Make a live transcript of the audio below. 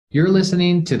You're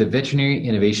listening to the Veterinary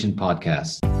Innovation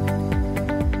Podcast.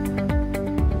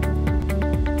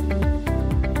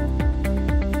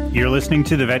 You're listening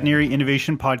to the Veterinary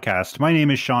Innovation Podcast. My name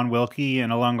is Shawn Wilkie,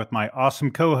 and along with my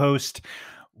awesome co-host,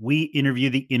 we interview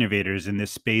the innovators in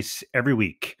this space every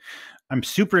week. I'm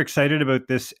super excited about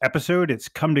this episode. It's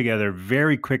come together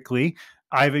very quickly.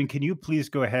 Ivan, can you please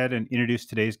go ahead and introduce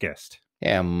today's guest?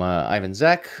 Yeah, I'm Ivan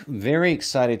Zach. Very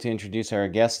excited to introduce our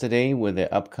guest today with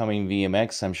the upcoming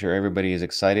VMX. I'm sure everybody is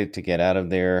excited to get out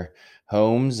of their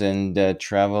homes and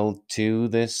travel to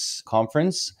this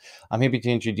conference. I'm happy to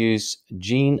introduce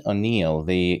Jean O'Neill,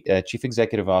 the Chief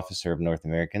Executive Officer of North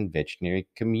American Veterinary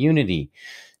Community.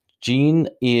 Jean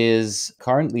is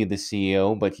currently the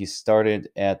CEO, but he started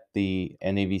at the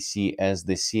NAVC as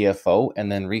the CFO.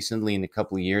 And then recently, in a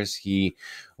couple of years, he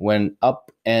went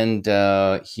up and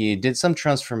he did some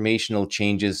transformational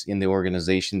changes in the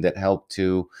organization that helped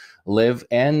to live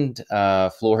and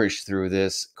flourish through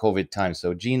this COVID time.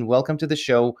 So, Jean, welcome to the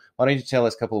show. Why don't you tell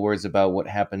us a couple of words about what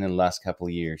happened in the last couple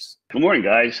of years? Good morning,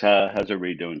 guys. How's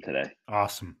everybody doing today?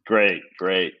 Awesome. Great.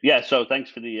 Yeah. So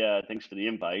thanks for the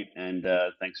invite, and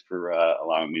thanks for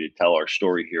allowing me to tell our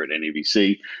story here at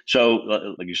NAVC. So,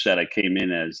 like you said, I came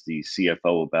in as the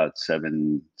CFO about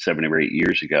seven or 8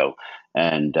 years ago,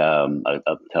 and I'm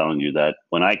telling you that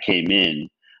when I came in,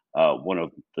 one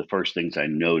of the first things I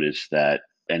noticed that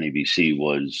NAVC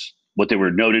was what they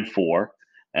were noted for.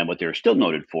 And what they're still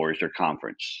noted for is their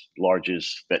conference,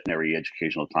 largest veterinary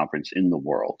educational conference in the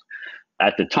world.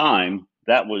 At the time,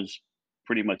 that was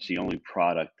pretty much the only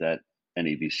product that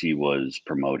NAVC was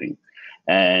promoting.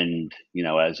 And,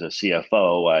 as a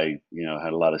CFO, I,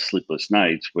 had a lot of sleepless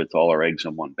nights with all our eggs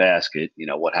in one basket.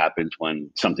 What happens when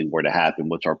something were to happen?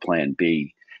 What's our plan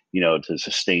B, to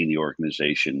sustain the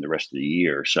organization the rest of the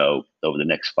year? So over the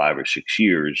next 5 or 6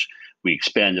 years, we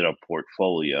expanded our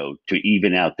portfolio to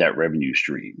even out that revenue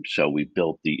stream. So we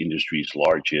built the industry's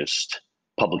largest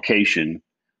publication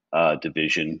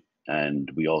division, and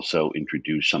we also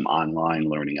introduced some online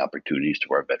learning opportunities to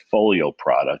our Vetfolio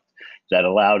product that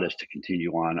allowed us to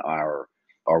continue on our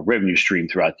revenue stream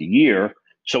throughout the year.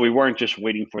 So we weren't just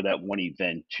waiting for that one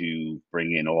event to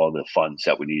bring in all the funds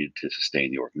that we needed to sustain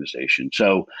the organization.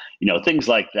 So, things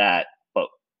like that, but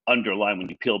underline when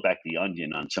you peel back the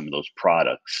onion on some of those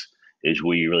products is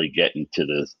where you really get into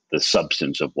the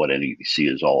substance of what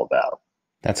NAVC is all about.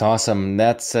 That's awesome.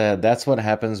 That's what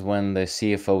happens when the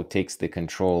CFO takes the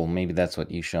control. Maybe that's what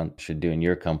you should do in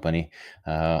your company.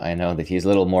 I know that he's a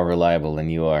little more reliable than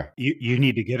you are. You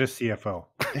need to get a CFO.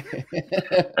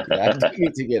 Yeah, I do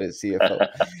need to get a CFO.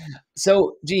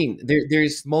 So, Jean,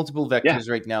 there's multiple vectors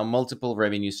right now, multiple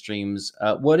revenue streams.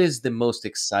 What is the most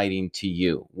exciting to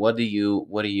you? What do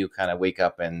you kind of wake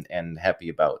up and happy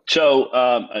about? So,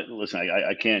 listen,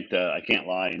 I can't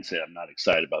lie and say I'm not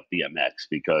excited about VMX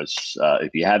because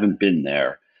if you haven't been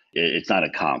there, it's not a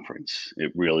conference.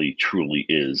 It really, truly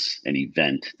is an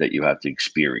event that you have to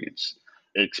experience.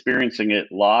 Experiencing it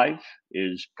live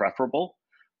is preferable,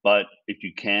 but if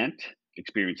you can't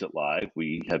experience it live,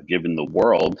 we have given the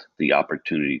world the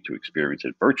opportunity to experience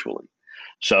it virtually.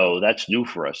 So that's new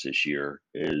for us this year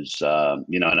is,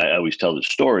 and I always tell the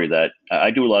story that I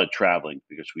do a lot of traveling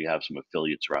because we have some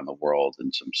affiliates around the world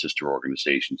and some sister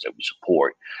organizations that we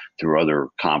support through other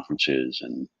conferences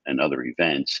and other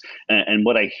events. And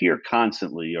what I hear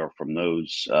constantly or from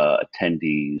those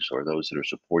attendees or those that are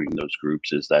supporting those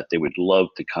groups is that they would love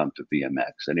to come to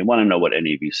VMX and they want to know what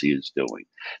NAVC is doing.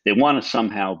 They want to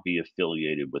somehow be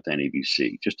affiliated with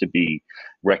NAVC just to be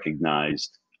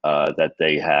recognized that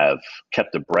they have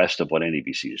kept abreast of what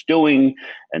NAVC is doing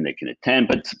and they can attend,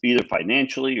 but either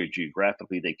financially or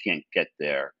geographically, they can't get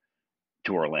there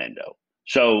to Orlando.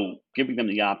 So giving them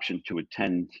the option to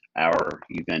attend our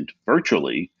event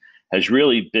virtually has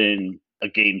really been a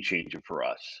game changer for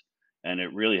us. And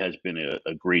it really has been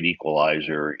a great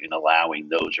equalizer in allowing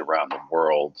those around the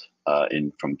world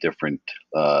from different,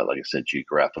 like I said,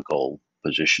 geographical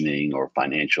positioning or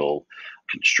financial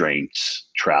constraints,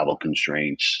 travel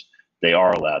constraints, they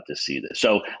are allowed to see this.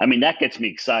 So, that gets me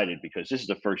excited because this is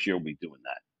the first year we'll be doing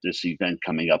that. This event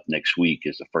coming up next week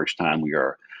is the first time we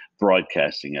are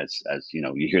broadcasting as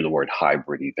you hear the word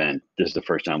hybrid event. This is the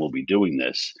first time we'll be doing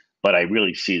this, but I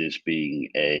really see this being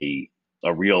a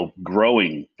real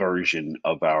growing version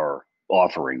of our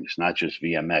offerings, not just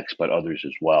VMX, but others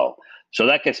as well. So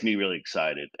that gets me really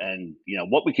excited. And,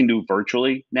 what we can do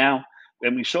virtually now,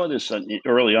 and we saw this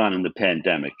early on in the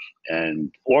pandemic,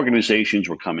 and organizations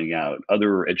were coming out,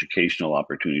 other educational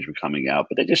opportunities were coming out,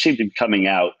 but they just seemed to be coming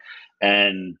out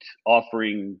and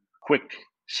offering quick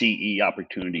CE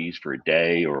opportunities for a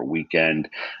day or a weekend.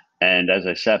 And as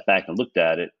I sat back and looked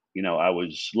at it, I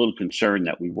was a little concerned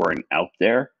that we weren't out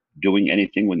there doing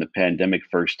anything when the pandemic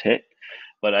first hit.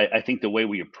 But I think the way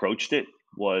we approached it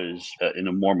was in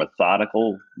a more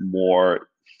methodical, more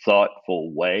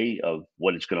thoughtful way of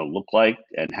what it's going to look like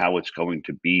and how it's going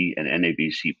to be an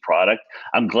NAVC product.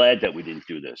 I'm glad that we didn't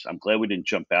do this. I'm glad we didn't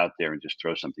jump out there and just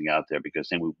throw something out there, because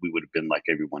then we would have been like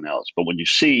everyone else. But when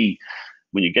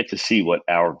you get to see what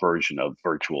our version of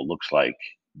virtual looks like,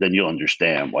 then you'll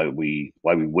understand why we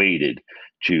waited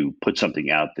to put something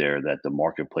out there that the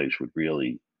marketplace would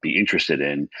really be interested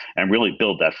in and really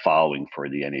build that following for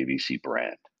the NAVC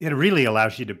brand. It really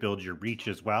allows you to build your reach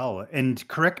as well. And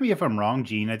correct me if I'm wrong,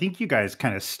 Gene, I think you guys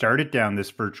kind of started down this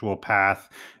virtual path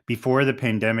before the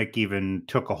pandemic even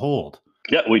took a hold.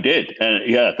 Yeah, we did. And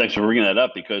yeah, thanks for bringing that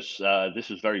up, because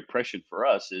this is very prescient for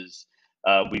us.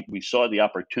 We saw the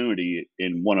opportunity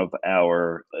in one of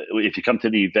our, if you come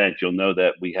to the event, you'll know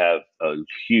that we have a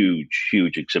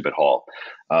huge exhibit hall.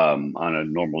 On a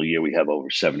normal year, we have over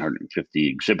 750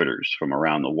 exhibitors from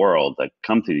around the world that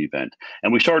come to the event.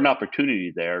 And we saw an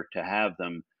opportunity there to have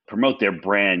them promote their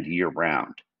brand year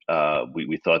round.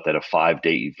 We thought that a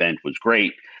 5-day event was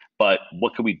great, but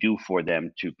what could we do for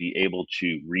them to be able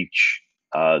to reach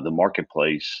the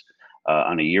marketplace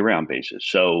on a year-round basis?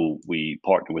 So we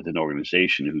partnered with an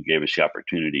organization who gave us the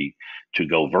opportunity to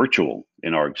go virtual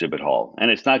in our exhibit hall. And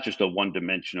it's not just a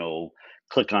one-dimensional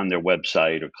click on their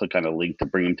website or click on a link to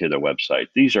bring them to their website.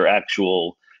 These are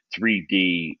actual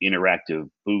 3D interactive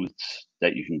booths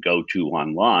that you can go to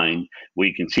online, where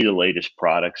you can see the latest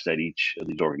products that each of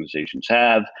these organizations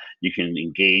have. You can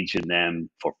engage in them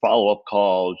for follow-up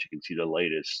calls. You can see the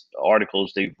latest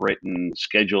articles they've written,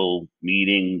 schedule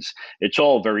meetings. It's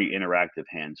all very interactive,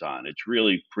 hands-on. It's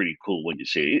really pretty cool when you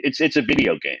see it. It's a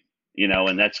video game,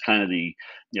 and that's kind of the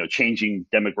changing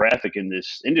demographic in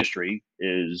this industry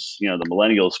is, the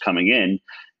millennials coming in.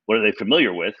 What are they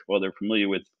familiar with? Well, they're familiar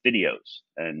with videos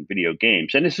and video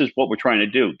games. And this is what we're trying to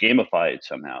do, gamify it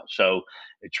somehow. So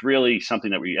it's really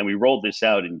something that we rolled this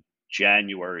out in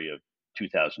January of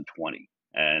 2020.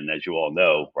 And as you all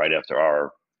know, right after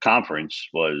our conference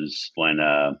was when,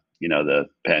 the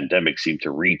pandemic seemed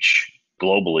to reach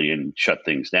globally and shut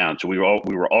things down. So we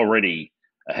were already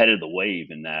ahead of the wave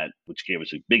in that, which gave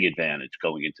us a big advantage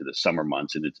going into the summer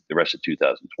months and the rest of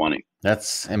 2020.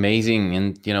 That's amazing.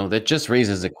 And, that just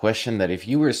raises the question that if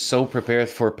you were so prepared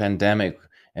for pandemic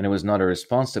and it was not a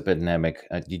response to pandemic,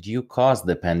 did you cause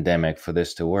the pandemic for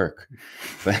this to work?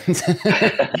 But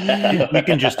we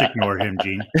can just ignore him,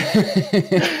 Gene.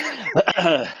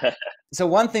 So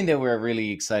one thing that we're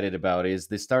really excited about is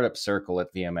the startup circle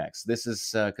at VMX. This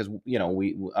is because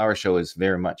our show is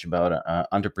very much about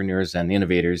entrepreneurs and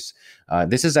innovators.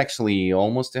 This is actually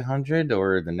almost 100,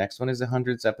 or the next one is the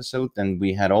 100th episode, and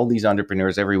we had all these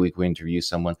entrepreneurs. Every week we interview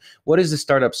someone. What is the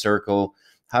startup circle?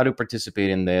 How to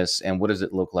participate in this, and what does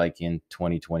it look like in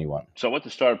 2021? So what the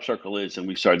Startup Circle is, and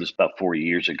we started this about 4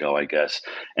 years ago, I guess,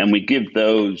 and we give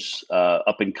those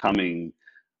up and coming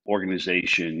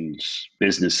organizations,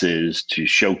 businesses to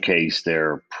showcase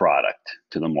their product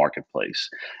to the marketplace.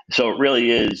 So it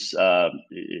really is,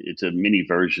 it's a mini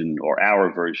version or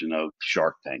our version of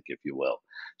Shark Tank, if you will.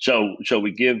 So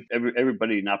we give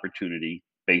everybody an opportunity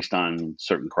based on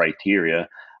certain criteria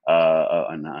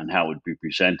on how it would be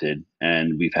presented.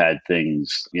 And we've had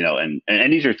things, and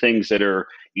these are things that are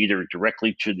either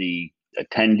directly to the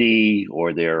attendee,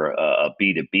 or they're a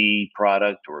B2B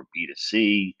product or a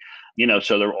B2C.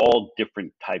 So they're all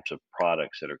different types of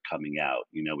products that are coming out.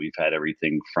 We've had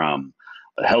everything from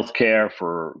healthcare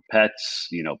for pets,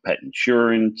 pet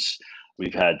insurance.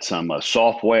 We've had some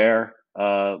software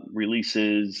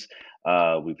releases.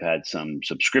 We've had some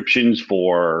subscriptions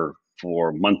for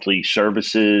monthly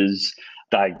services,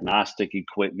 diagnostic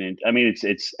equipment. I mean,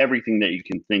 it's everything that you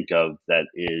can think of that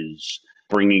is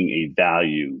bringing a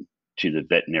value to the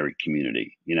veterinary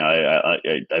community.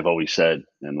 I've always said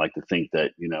and like to think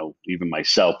that, even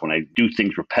myself, when I do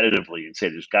things repetitively and say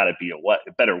there's got to be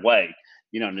a better way,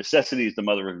 necessity is the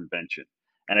mother of invention.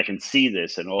 And I can see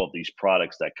this in all of these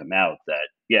products that come out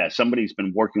that, somebody's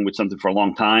been working with something for a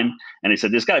long time and they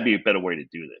said, there's got to be a better way to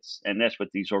do this. And that's what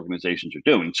these organizations are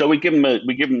doing. So we give them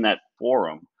that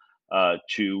forum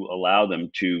to allow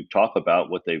them to talk about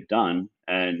what they've done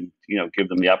and, give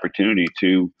them the opportunity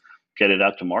to get it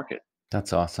out to market.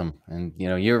 That's awesome. And,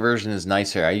 your version is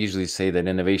nicer. I usually say that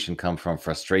innovation comes from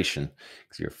frustration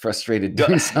because you're frustrated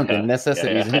doing something.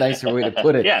 Necessity is a nicer way to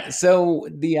put it. Yeah. So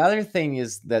the other thing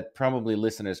is that probably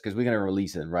listeners, because we're going to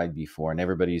release it right before and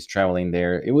everybody's traveling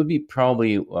there, it would be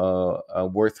probably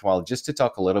worthwhile just to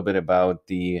talk a little bit about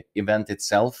the event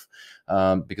itself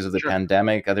because of the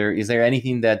pandemic. Is there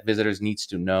anything that visitors needs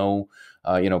to know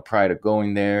prior to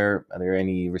going there? Are there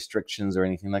any restrictions or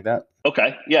anything like that?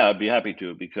 Okay. Yeah, I'd be happy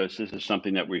to, because this is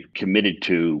something that we committed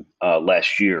to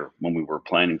last year when we were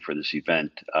planning for this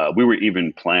event. We were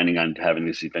even planning on having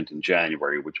this event in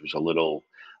January, which was a little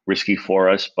risky for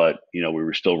us, but we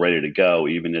were still ready to go.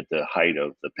 Even at the height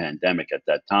of the pandemic at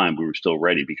that time, we were still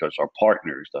ready because our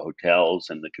partners, the hotels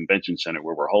and the convention center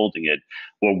where we're holding it,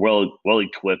 were well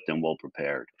equipped and well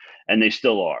prepared, and they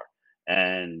still are.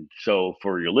 And so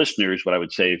for your listeners, what I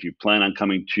would say, if you plan on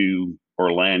coming to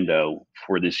Orlando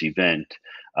for this event,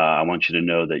 I want you to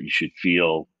know that you should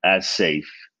feel as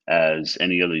safe as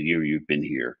any other year you've been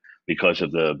here because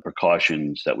of the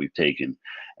precautions that we've taken.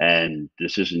 And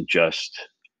this isn't just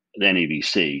the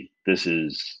NAVC. This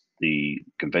is the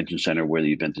convention center where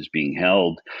the event is being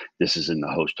held. This is in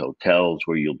the host hotels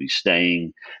where you'll be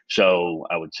staying. So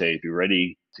I would say if you're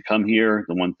ready to come here,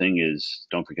 the one thing is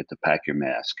don't forget to pack your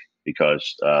mask,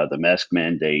 because the mask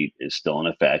mandate is still in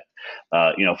effect.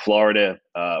 Florida,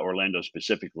 Orlando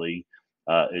specifically,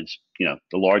 is the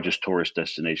largest tourist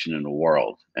destination in the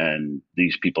world, and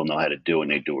these people know how to do it,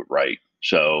 and they do it right.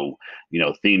 So,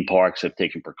 theme parks have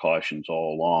taken precautions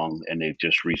all along, and they've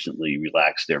just recently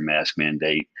relaxed their mask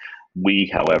mandate.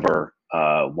 We, however,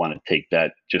 want to take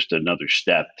that just another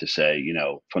step to say,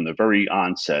 from the very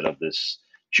onset of this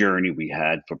journey we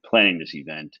had for planning this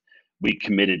event, we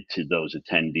committed to those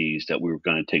attendees that we were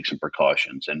going to take some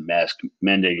precautions, and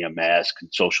mandating a mask, and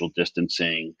social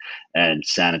distancing, and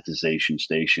sanitization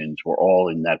stations were all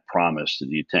in that promise to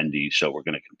the attendees. So we're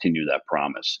going to continue that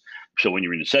promise. So when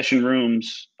you're in the session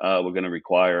rooms, we're going to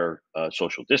require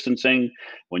social distancing.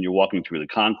 When you're walking through the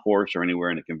concourse or anywhere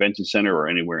in the convention center or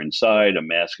anywhere inside, a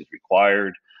mask is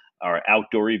required. Our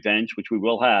outdoor events, which we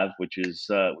will have, which is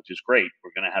great.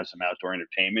 We're going to have some outdoor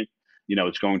entertainment.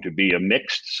 It's going to be a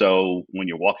mixed. So when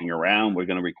you're walking around, we're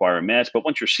going to require a mask. But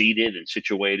once you're seated and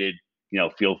situated,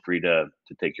 feel free to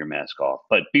take your mask off.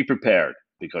 But be prepared,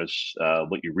 because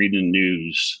what you read in the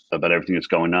news about everything that's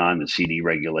going on, the CD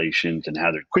regulations and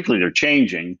how they're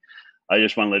changing. I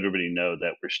just want to let everybody know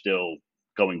that we're still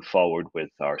going forward with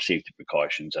our safety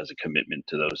precautions as a commitment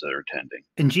to those that are attending.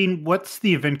 And Gene, what's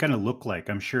the event going to look like?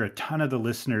 I'm sure a ton of the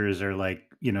listeners are like,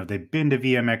 they've been to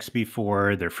VMX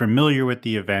before, they're familiar with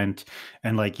the event.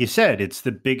 And like you said, it's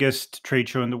the biggest trade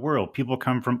show in the world. People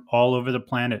come from all over the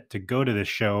planet to go to this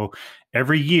show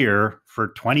every year for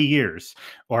 20 years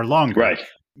or longer. Right.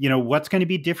 What's going to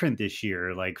be different this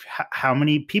year? Like how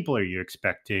many people are you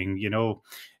expecting?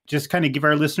 Just kind of give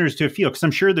our listeners to a feel, because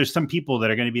I'm sure there's some people that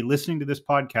are going to be listening to this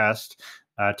podcast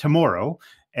tomorrow,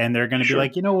 and they're going to be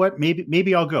like, you know what,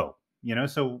 maybe I'll go.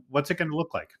 So what's it going to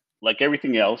look like? Like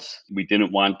everything else, we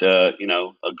didn't want a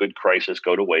good crisis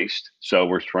go to waste. So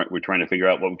we're trying to figure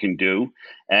out what we can do.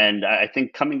 And I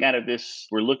think coming out of this,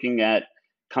 we're looking at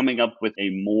coming up with a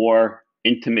more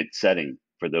intimate setting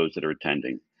for those that are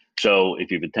attending. So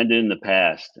if you've attended in the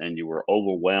past and you were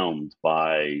overwhelmed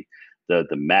by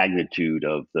the magnitude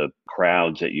of the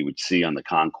crowds that you would see on the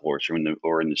concourse or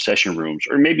in the session rooms,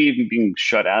 or maybe even being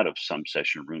shut out of some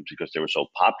session rooms because they were so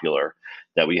popular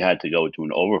that we had to go to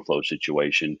an overflow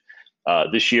situation.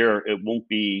 This year, it won't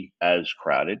be as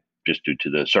crowded just due to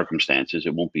the circumstances.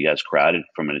 It won't be as crowded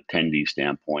from an attendee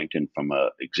standpoint and from an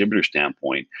exhibitor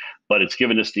standpoint, but it's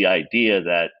given us the idea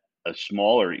that a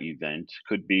smaller event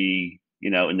could be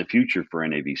in the future for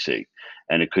NAVC.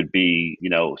 And it could be,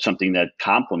 something that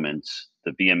complements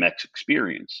the VMX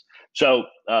experience. So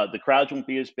the crowds won't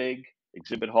be as big.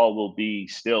 Exhibit hall will be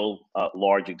still a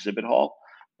large exhibit hall,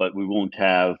 but we won't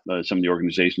have some of the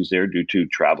organizations there due to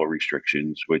travel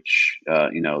restrictions, which,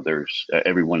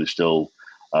 everyone is still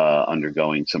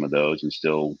undergoing some of those and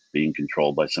still being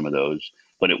controlled by some of those.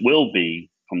 But it will be,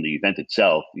 from the event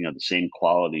itself, the same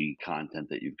quality content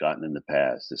that you've gotten in the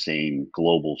past, the same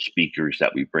global speakers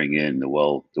that we bring in, the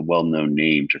well-known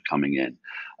names are coming in.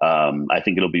 I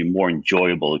think it'll be a more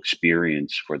enjoyable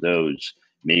experience for those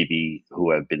maybe who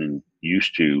have been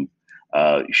used to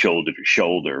shoulder to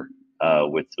shoulder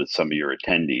with some of your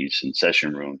attendees in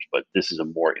session rooms, but this is a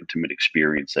more intimate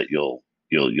experience that you'll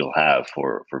have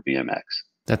for VMX.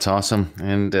 That's awesome.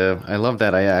 And I love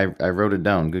that. I wrote it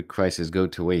down. Good crisis go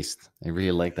to waste. I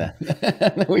really like that.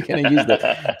 We're going to use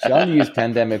that. Shawn used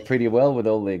pandemic pretty well with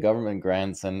all the government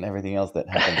grants and everything else that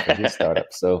happened for his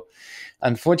startup. So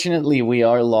unfortunately, we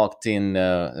are locked in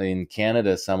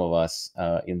Canada, some of us,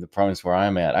 in the province where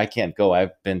I'm at. I can't go.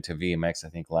 I've been to VMX, I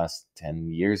think, last 10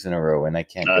 years in a row, and I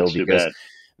can't go because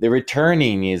The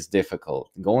returning is difficult.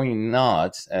 Going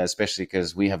not, especially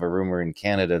because we have a rumor in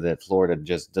Canada that Florida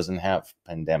just doesn't have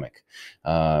pandemic.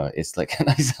 It's like an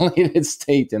isolated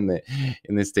state in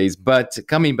the States. But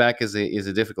coming back is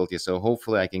a difficulty. So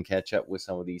hopefully I can catch up with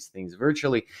some of these things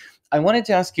virtually. I wanted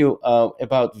to ask you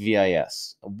about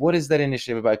VIS. What is that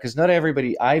initiative about? Because not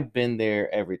everybody, I've been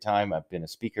there every time. I've been a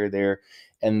speaker there.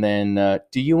 And then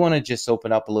do you want to just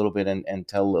open up a little bit and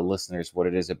tell the listeners what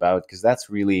it is about? Because that's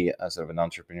really a sort of an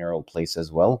entrepreneurial place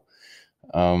as well.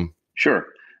 Sure.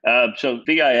 So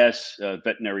VIS,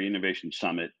 Veterinary Innovation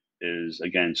Summit, is,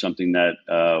 again, something that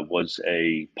was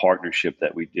a partnership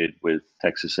that we did with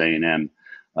Texas A&M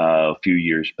a few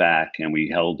years back, and we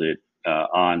held it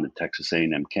on the Texas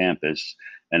A&M campus.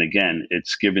 And again,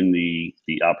 it's given the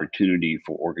opportunity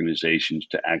for organizations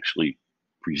to actually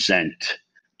present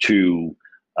to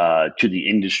the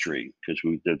industry, because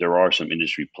there are some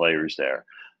industry players there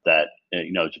that,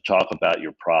 to talk about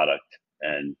your product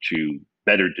and to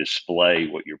better display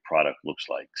what your product looks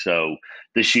like. So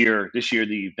this year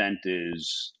the event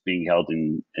is being held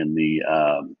in the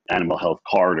Animal Health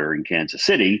Corridor in Kansas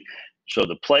City. So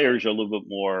the players are a little bit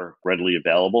more readily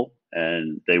available,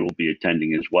 and they will be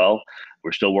attending as well.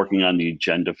 We're still working on the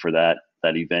agenda for that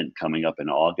event coming up in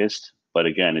August. But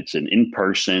again, it's an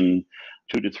in-person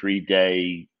 2 to 3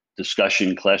 day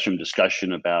classroom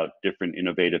discussion about different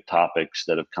innovative topics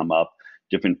that have come up,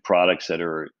 different products that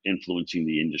are influencing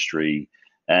the industry,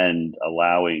 and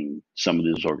allowing some of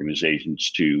these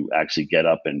organizations to actually get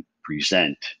up and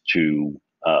present to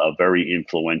a very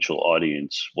influential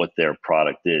audience what their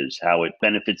product is, how it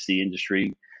benefits the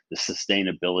industry, the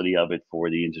sustainability of it for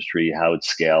the industry, how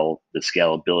it's the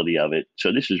scalability of it.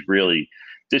 So this is really,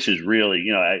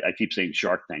 I keep saying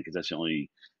Shark Tank because that's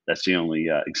the only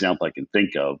example I can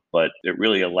think of, but it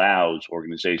really allows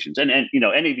organizations, and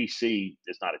NAVC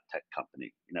is not a tech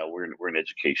company. We're an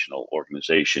educational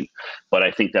organization, but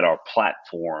I think that our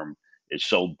platform is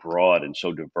so broad and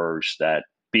so diverse that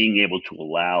being able to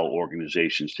allow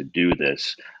organizations to do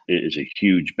this is a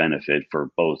huge benefit for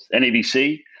both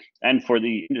NAVC and for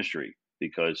the industry,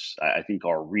 because I think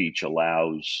our reach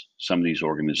allows some of these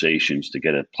organizations to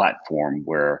get a platform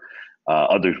where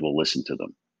others will listen to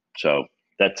them. So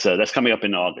that's coming up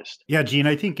in August. Yeah, Gene,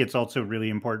 I think it's also really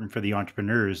important for the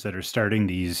entrepreneurs that are starting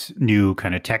these new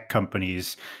kind of tech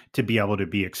companies to be able to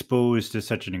be exposed to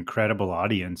such an incredible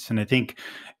audience. And I think,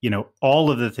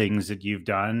 all of the things that you've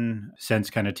done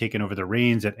since kind of taking over the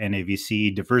reins at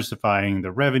NAVC, diversifying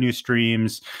the revenue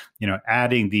streams,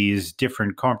 adding these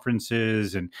different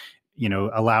conferences and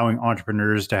allowing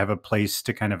entrepreneurs to have a place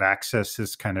to kind of access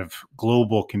this kind of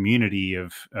global community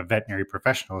of veterinary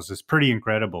professionals is pretty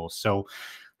incredible. So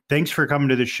thanks for coming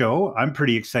to the show. I'm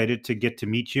pretty excited to get to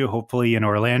meet you, hopefully in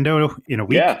Orlando in a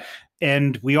week. Yeah.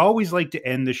 And we always like to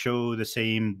end the show the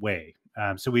same way.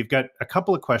 So we've got a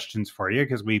couple of questions for you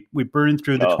because we burned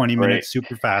through the 20 minutes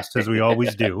super fast, as we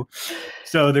always do.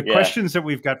 So the questions that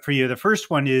we've got for you, the first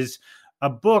one is a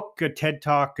book, a TED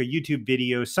Talk, a YouTube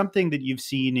video, something that you've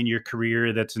seen in your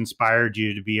career that's inspired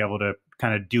you to be able to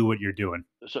kind of do what you're doing.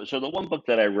 So the one book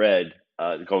that I read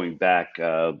going back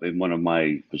in one of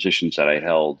my positions that I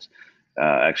held,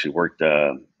 actually worked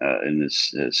in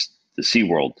the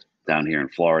SeaWorld down here in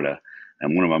Florida.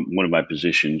 And one of my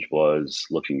positions was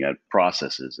looking at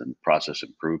processes and process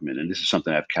improvement. And this is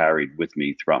something I've carried with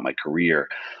me throughout my career.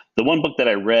 The one book that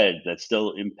I read that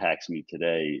still impacts me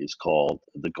today is called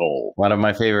The Goal. One of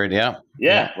my favorite, yeah.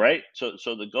 Yeah, right. So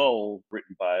The Goal,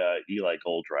 written by Eliyahu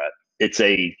Goldratt. It's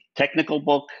a technical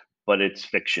book, but it's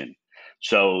fiction.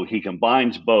 So he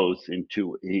combines both and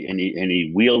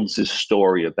he wields this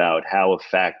story about how a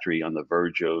factory on the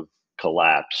verge of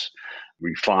collapse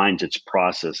refines its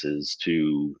processes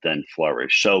to then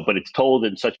flourish. So, but it's told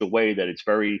in such a way that it's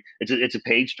a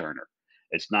page turner.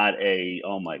 It's not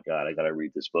oh my God, I got to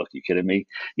read this book. You kidding me?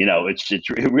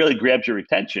 It really grabs your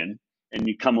attention, and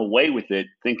you come away with it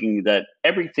thinking that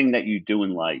everything that you do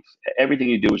in life, everything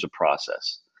you do is a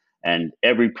process, and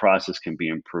every process can be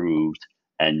improved,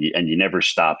 and you never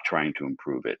stop trying to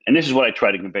improve it. And this is what I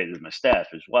try to convey to my staff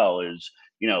as well is,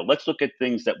 let's look at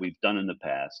things that we've done in the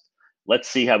past. Let's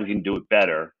see how we can do it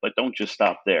better, but don't just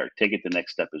stop there. Take it the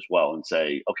next step as well and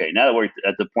say, okay, now that we're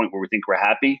at the point where we think we're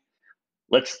happy,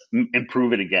 let's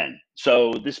improve it again.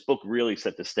 So this book really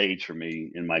set the stage for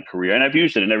me in my career, and I've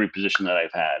used it in every position that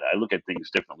I've had. I look at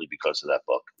things differently because of that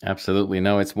book. Absolutely.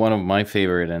 No, it's one of my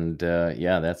favorite. And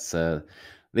that's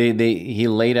he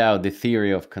laid out the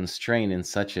theory of constraint in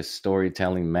such a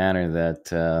storytelling manner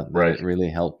that it really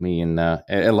helped me in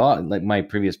a lot. Like my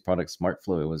previous product,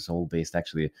 SmartFlow, it was all based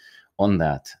actually on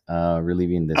that,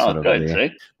 relieving the Oh, good.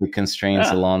 See? the constraints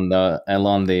Yeah. along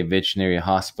the veterinary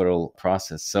hospital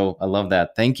process. So I love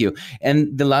that. Thank you.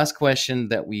 And the last question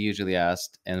that we usually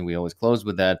ask, and we always close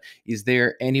with that, is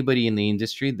there anybody in the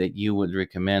industry that you would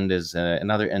recommend as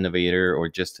another innovator or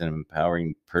just an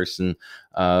empowering person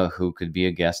who could be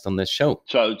a guest on this show?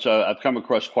 So I've come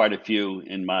across quite a few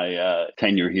in my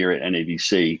tenure here at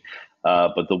NAVC,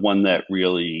 but the one that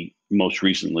really most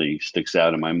recently sticks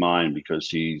out in my mind because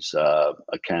he's a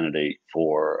candidate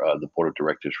for the board of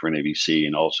directors for NAVC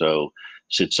and also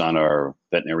sits on our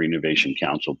Veterinary Innovation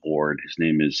Council board. His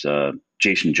name is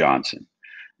Jason Johnson.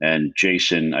 And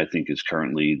Jason, I think, is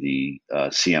currently the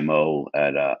CMO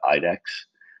at IDEX.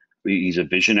 He's a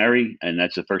visionary, and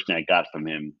that's the first thing I got from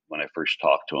him when I first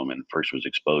talked to him and first was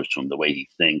exposed to him, the way he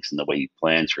thinks and the way he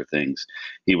plans for things.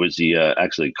 He was the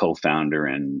actually co-founder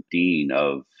and dean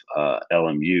of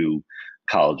LMU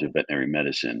College of Veterinary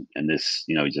Medicine. And this,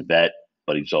 he's a vet,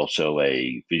 but he's also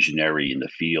a visionary in the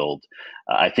field.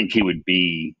 I think he would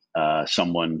be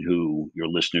someone who your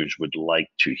listeners would like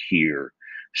to hear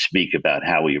speak about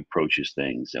how he approaches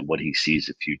things and what he sees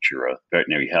the future of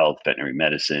veterinary health, veterinary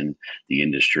medicine, the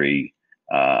industry.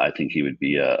 I think he would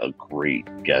be a great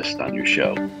guest on your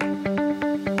show.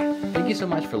 Thank you so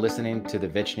much for listening to the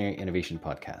Veterinary Innovation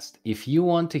Podcast. If you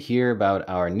want to hear about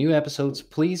our new episodes,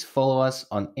 please follow us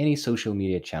on any social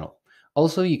media channel.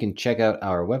 Also, you can check out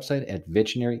our website at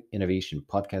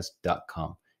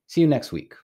veterinaryinnovationpodcast.com. See you next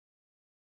week.